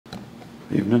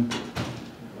Evening.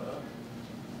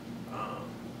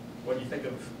 What do you think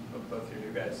of both your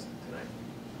new guys tonight?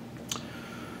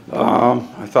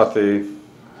 I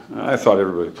thought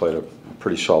everybody played a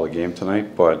pretty solid game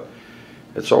tonight, but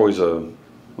it's always a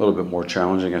little bit more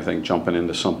challenging, I think, jumping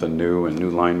into something new and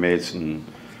new line mates and,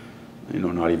 you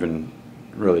know, not even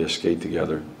really a skate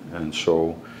together. And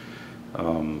so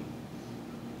I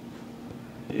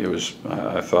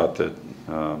thought that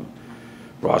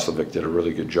Roslovic did a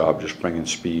really good job just bringing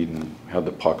speed and had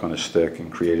the puck on his stick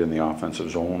and creating the offensive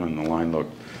zone, and the line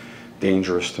looked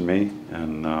dangerous to me.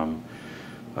 And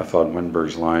I thought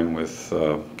Wennberg's line with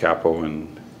Capo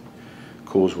and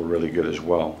Cools were really good as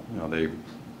well. You know, they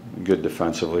good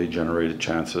defensively, generated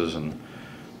chances, and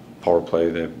power play,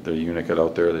 the unit got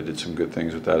out there, they did some good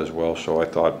things with that as well. So I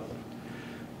thought,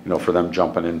 you know, for them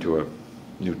jumping into a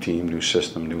new team, new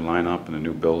system, new lineup, and a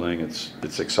new building,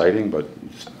 it's exciting, but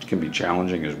it can be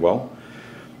challenging as well.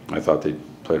 I thought they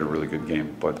played a really good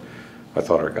game, but I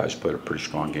thought our guys played a pretty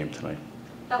strong game tonight.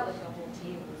 Felt like the whole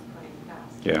team was playing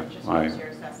fast. Yeah, Just what's your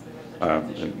assessment of the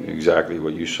transition? Exactly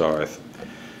what you saw.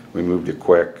 We moved it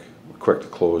quick to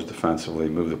close defensively,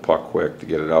 moved the puck quick to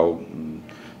get it out, and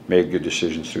made good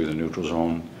decisions through the neutral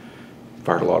zone.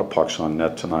 Fired a lot of pucks on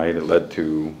net tonight. It led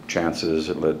to chances,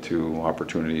 it led to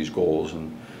opportunities, goals,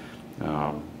 and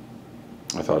I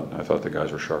thought the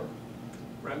guys were sharp.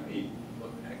 Rempe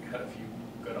had a few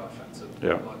good offensive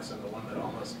looks, and the one that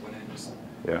almost went in. Just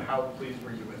how pleased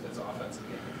were you with his offensive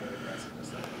game and the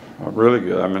aggressiveness? Really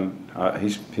good. I mean,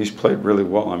 he's played really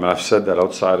well. I mean, I've said that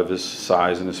outside of his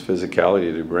size and his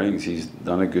physicality that he brings, he's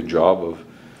done a good job of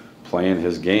playing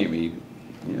his game. He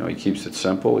keeps it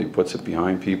simple. He puts it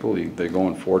behind people. They go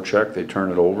in forecheck. They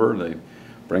turn it over. They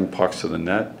bring pucks to the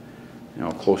net. You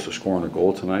know, close to scoring a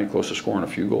goal tonight. Close to scoring a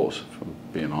few goals, if I'm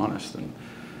being honest. And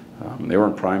they were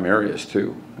in prime areas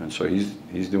too. And so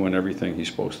he's doing everything he's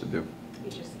supposed to do.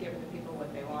 He's just giving the people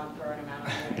what they want, throwing them out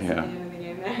there. In the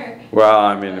game there. Well,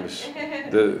 I mean, it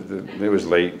was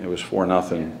late. It was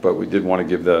 4-0, but we did want to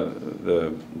give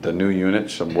the new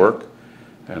unit some work.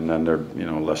 And then they're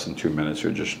less than 2 minutes.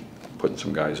 They're just putting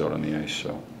some guys out on the ice. So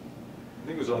I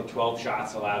think it was only 12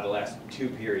 shots allowed the last 2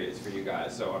 periods for you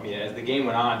guys. So I mean, as the game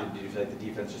went on, did you feel like the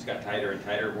defense just got tighter and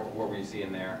tighter? What were you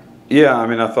seeing there? Yeah, I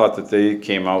mean, I thought that they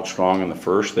came out strong in the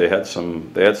first. They had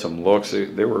some looks.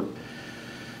 They were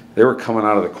coming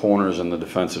out of the corners in the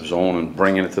defensive zone and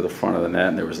bringing it to the front of the net.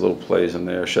 And there was little plays in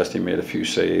there. Shesty made a few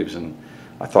saves, and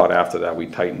I thought after that we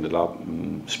tightened it up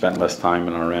and spent less time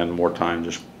in our end, more time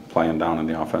just playing down in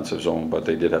the offensive zone. But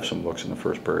they did have some looks in the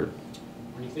first period.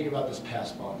 When you think about this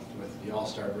past month with the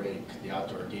All-Star break, the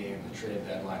outdoor game, the trade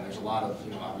deadline, there's a lot of,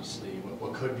 obviously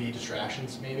what could be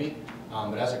distractions maybe,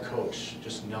 but as a coach,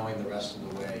 just knowing the rest of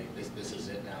the way, this is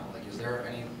it now. Like, is there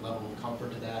any level of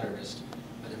comfort to that, or just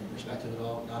a different perspective at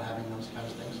all, not having those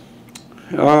kinds of things?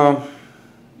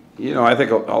 I think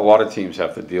a lot of teams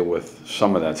have to deal with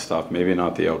some of that stuff, maybe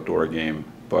not the outdoor game,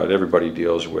 but everybody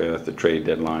deals with the trade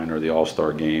deadline or the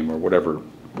All-Star game or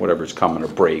whatever's coming, a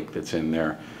break that's in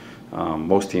there.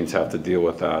 Most teams have to deal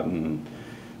with that, and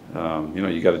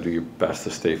you got to do your best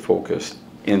to stay focused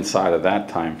inside of that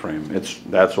time frame.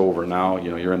 That's over now.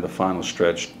 You're in the final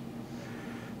stretch.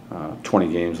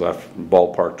 20 games left,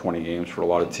 ballpark 20 games for a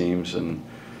lot of teams, and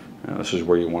this is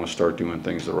where you want to start doing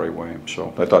things the right way.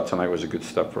 So I thought tonight was a good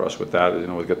step for us with that. We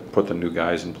got to put the new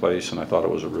guys in place, and I thought it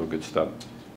was a real good step.